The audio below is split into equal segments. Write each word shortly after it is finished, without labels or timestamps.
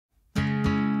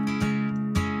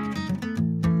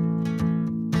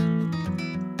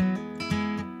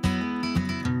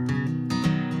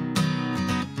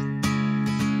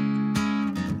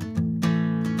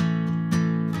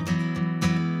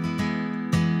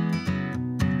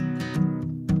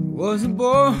Was a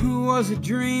boy who was a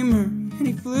dreamer, and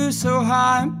he flew so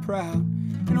high and proud.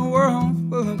 In a world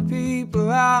full of people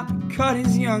out, cut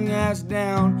his young ass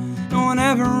down. No one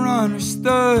ever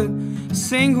understood a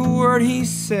single word he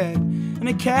said, and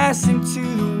it cast him to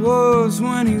the wolves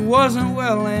when he wasn't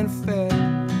well and fed.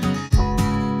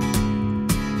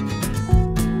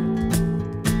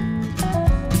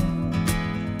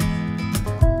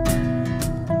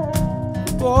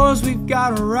 Boys, we've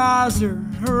got a riser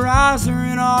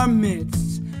in our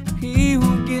midst. He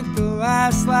will get the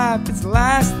last lap, it's the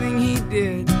last thing he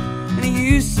did. And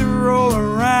he used to roll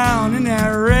around in that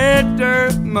red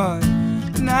dirt mud,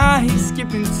 but now he's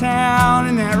skipping town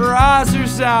and that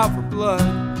riser's out for blood.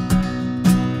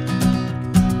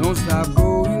 Don't stop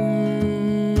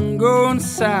going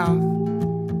south,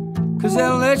 'cause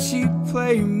they'll let you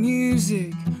play your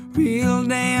music real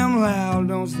damn loud.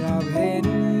 Don't stop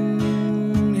heading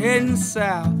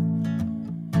south,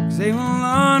 'cause they won't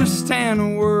understand the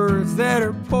words that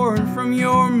are pouring from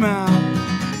your mouth.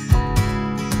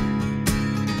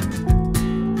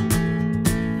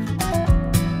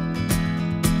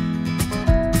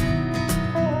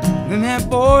 Then that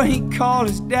boy, he called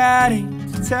his daddy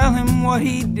to tell him what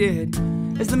he did,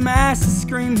 as the master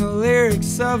screamed the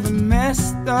lyrics of the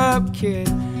messed up kid.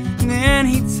 And then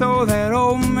he told that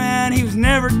old man he was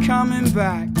never coming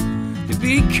back, to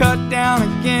be cut down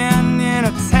again in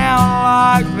a town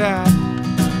like that.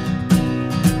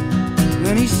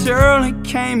 Then he surely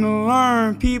came to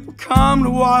learn people come to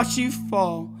watch you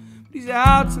fall, but he's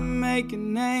out to make a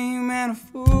name and a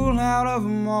fool out of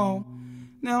them all.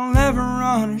 They'll never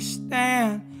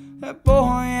understand that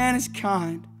boy and his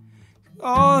kind,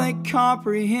 all they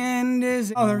comprehend is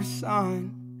the other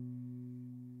sign.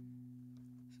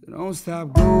 So don't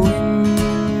stop going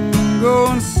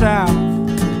south,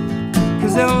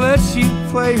 'cause they'll let you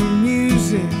play your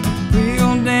music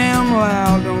real damn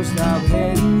loud. Don't stop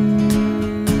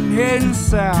heading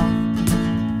south,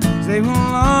 'cause they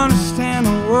won't understand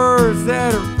the words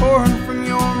that are pouring from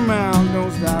your mouth.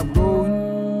 Don't stop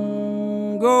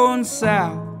going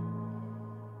south,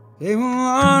 they won't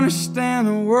understand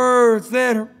the words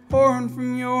that are pouring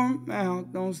from your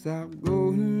mouth. Don't stop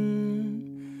going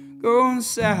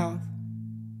south,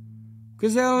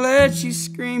 'cause they'll let you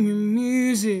scream your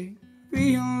music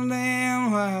real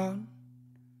damn loud.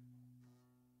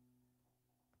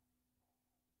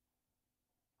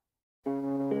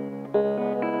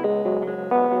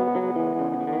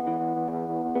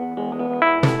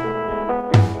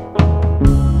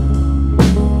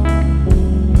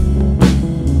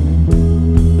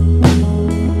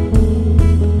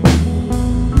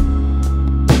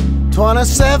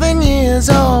 "27 years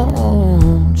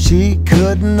old, she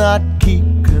could not keep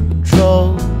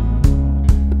control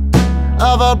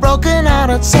of a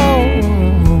broken-hearted soul,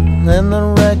 and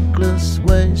the reckless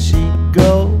way she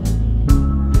goes,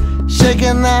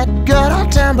 shaking that guitar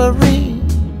tambourine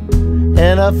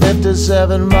and a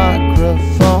 57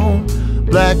 microphone,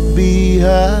 black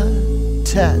behind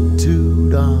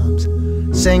tattooed arms,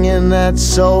 singing that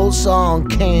soul song,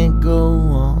 Can't Go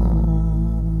On.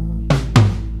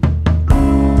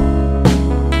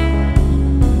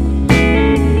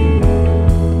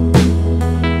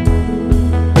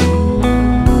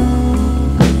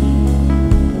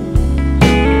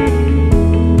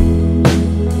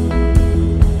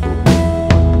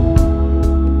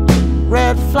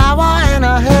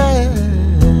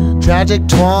 Tragic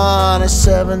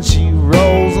 27, she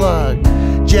rolls like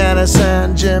Janice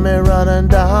and Jimmy running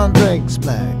down Drake's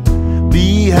Black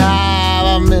Beehive.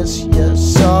 I miss you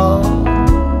so,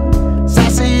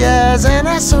 sassy as an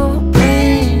SOP,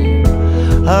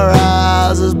 her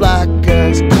eyes as black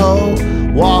as coal.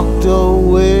 Walked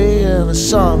away and the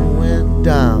sun went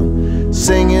down,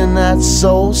 singing that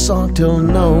soul song till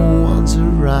no one's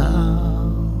around.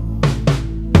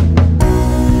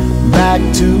 Back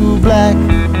to black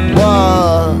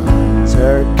was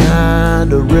her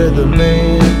kind of rhythm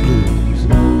and blues.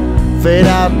 Fade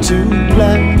out to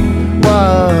black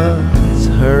was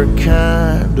her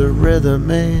kind of rhythm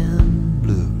and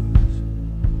blues.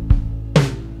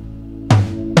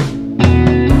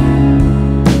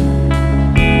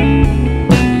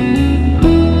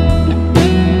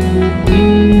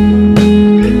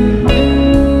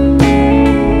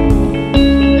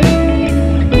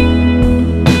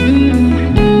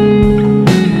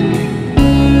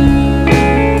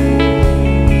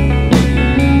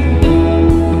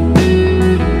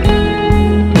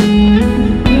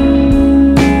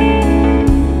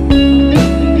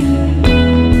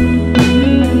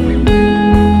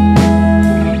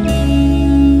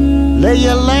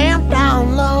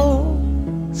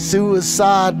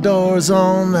 Suicide doors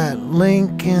on that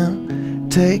Lincoln.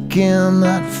 taking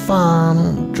that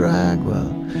final drag.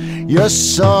 Well, you're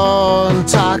so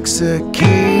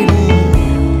intoxicating.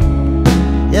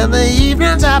 In the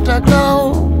evenings after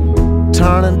glow,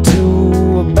 turning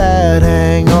to a bad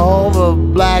hangover,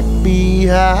 black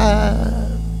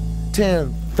beehive,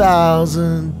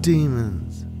 10,000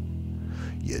 demons.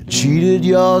 You cheated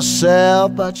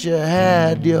yourself, but you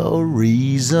had your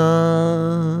reason.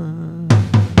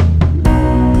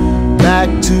 Back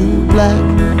to black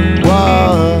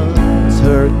was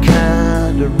her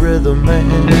kind of rhythm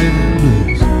and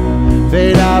blues.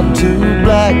 Fade out to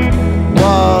black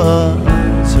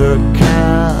was her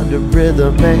kind of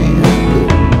rhythm and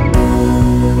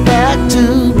blues. Back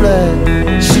to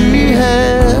black, she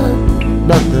had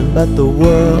nothing but the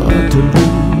world to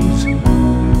lose.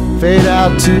 Fade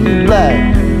out to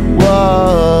black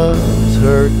was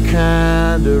her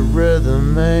kind of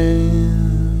rhythm and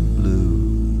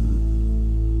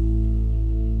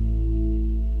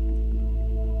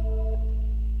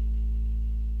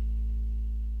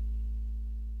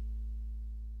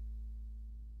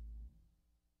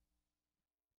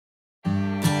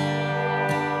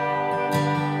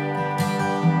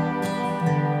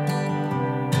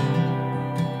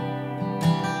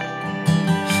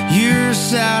You're a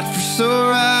sight for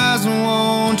sore eyes, and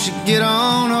won't you get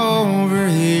on over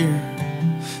here?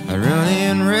 I'd run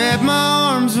and wrap my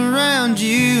arms around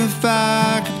you if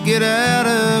I could get out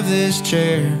of this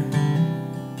chair.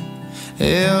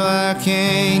 Hell, I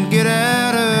can't get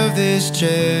out of this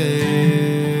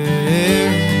chair.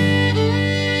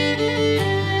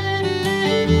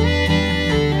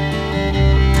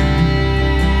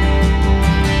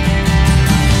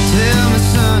 Tell me,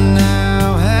 son,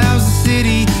 now, how's the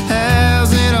city?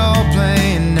 How's it all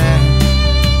playing now?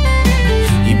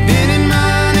 You've been in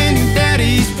mine and your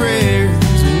daddy's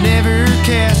prayers, and never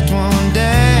cast one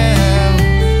doubt.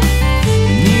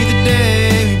 And either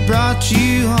day we brought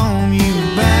you home, you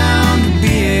were bound to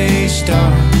be a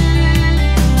star.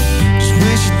 Just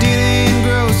wish you didn't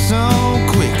grow so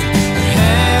quick, or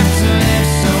have to live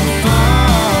so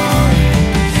far.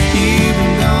 You've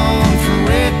been gone for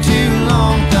way too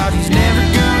long, thought he's never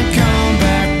gonna come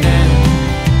back down.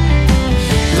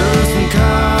 Throw some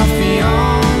coffee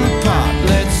on the pot,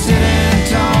 let's sit and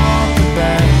talk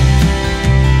about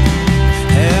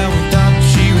how we thought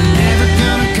you were never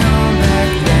gonna come back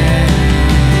down.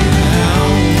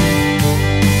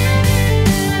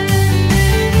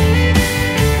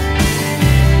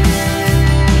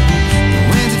 The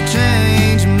winds of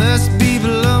change must be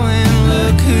blowing,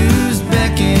 look who's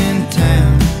back in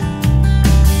town.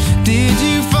 Did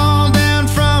you fall down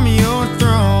from your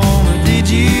throne, or did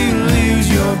you lose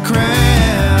your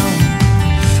crown?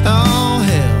 Oh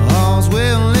hell, all's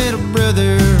well, little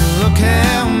brother, look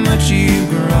how much you've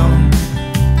grown.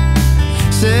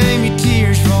 Save your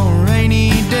tears for a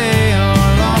rainy day,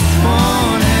 our lost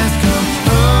one has come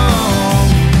home.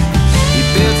 You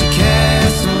built a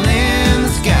castle in the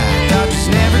sky, thought you was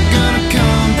never gonna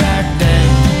come back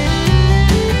down.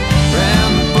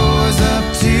 Round the boys up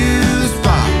to the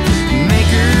spot,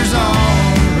 makers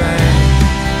all around.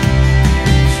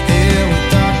 Hell, we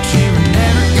thought you were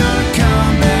never gonna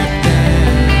come back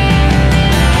down.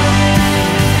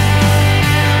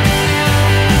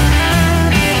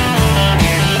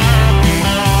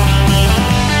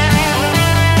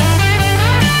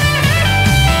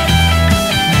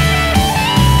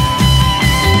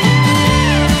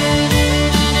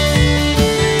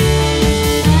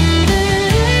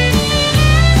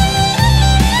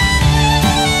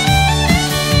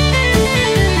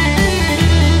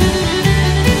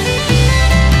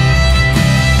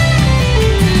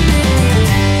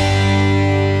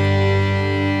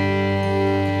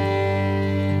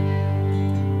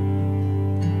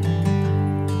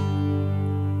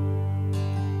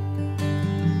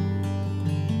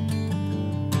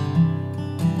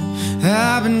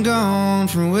 I've been gone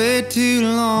for way too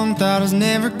long, thought I was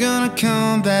never gonna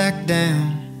come back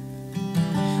down.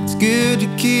 It's good to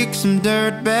kick some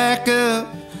dirt back up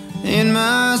in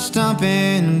my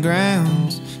stomping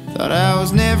grounds. Thought I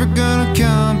was never gonna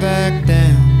come back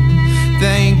down.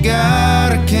 Thank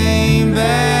God I came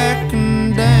back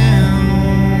down.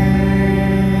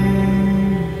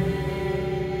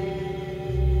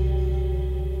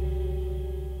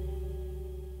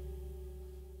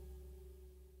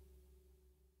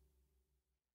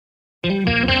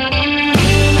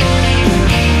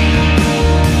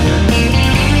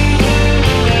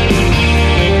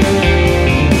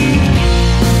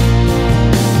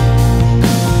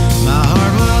 My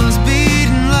heart was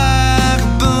beating like a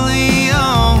bully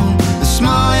on the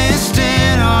smallest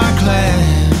in our class.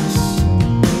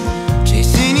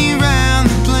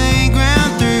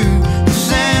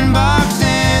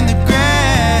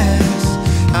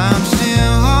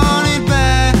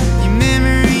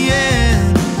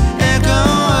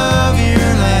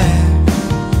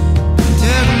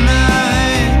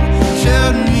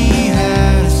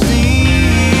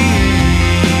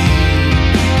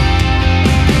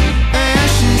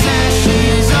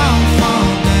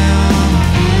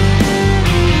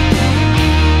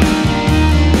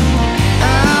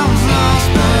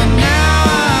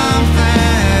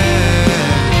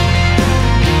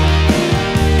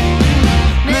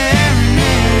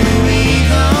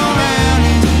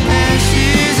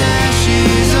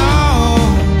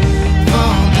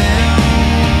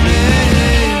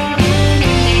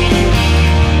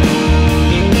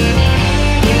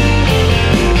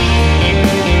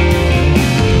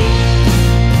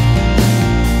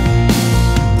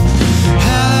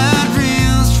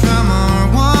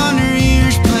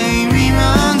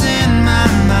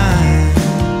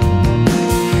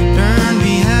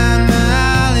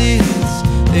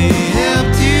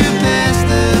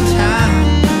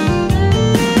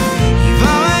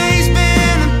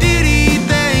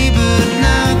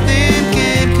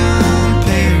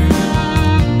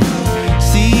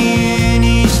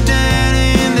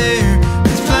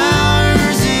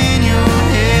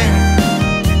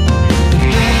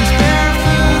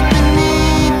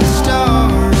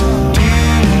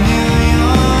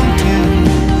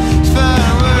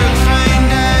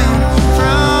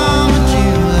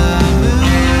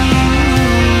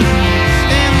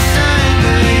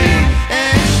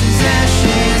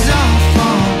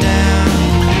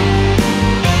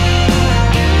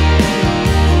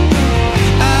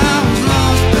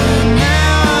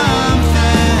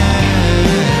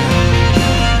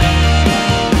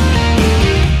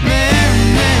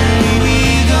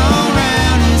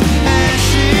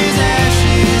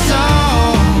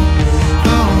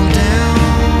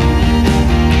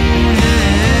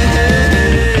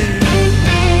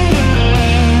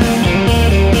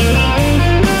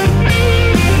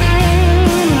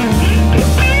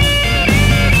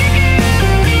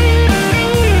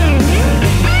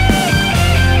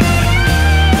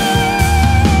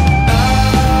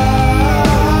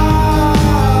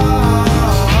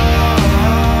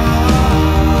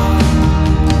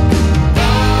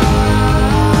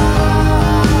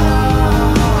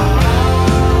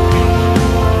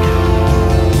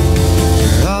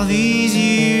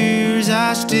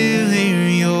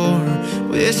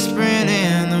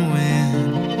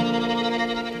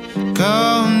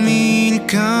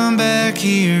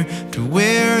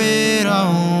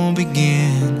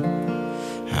 begin.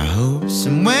 I hope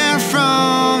somewhere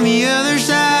from the other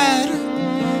side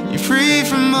you're free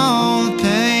from all the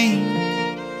pain.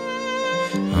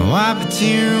 I'll wipe a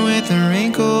tear with a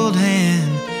wrinkled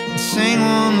hand and sing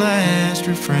one last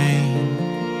refrain.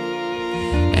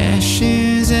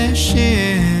 Ashes,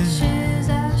 ashes,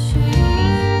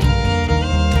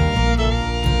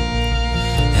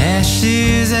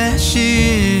 ashes,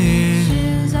 ashes,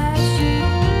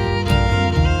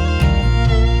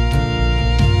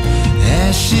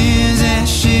 ashes,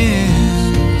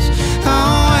 ashes,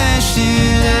 oh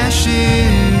ashes,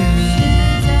 ashes,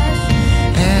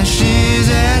 ashes,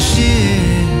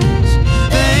 ashes,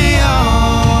 they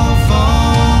all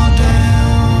fall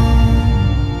down.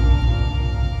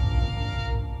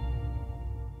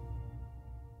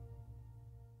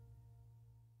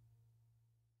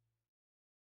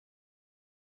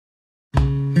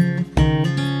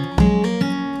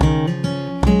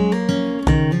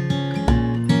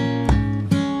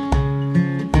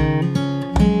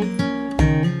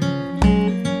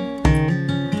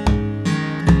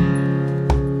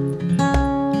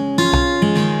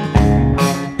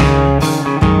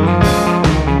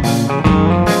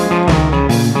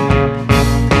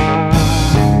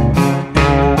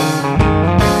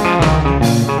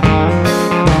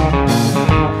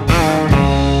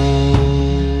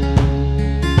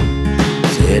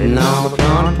 Sitting on the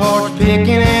front porch, picking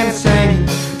and singing,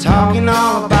 talking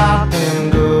all about them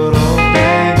good old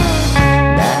days.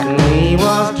 Back when we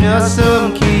was just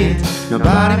some kids,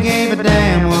 nobody gave a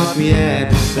damn what we had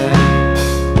to say.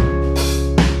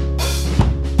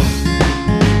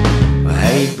 Well,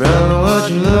 hey brother,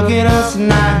 would you look at us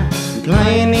tonight and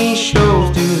playing these shows?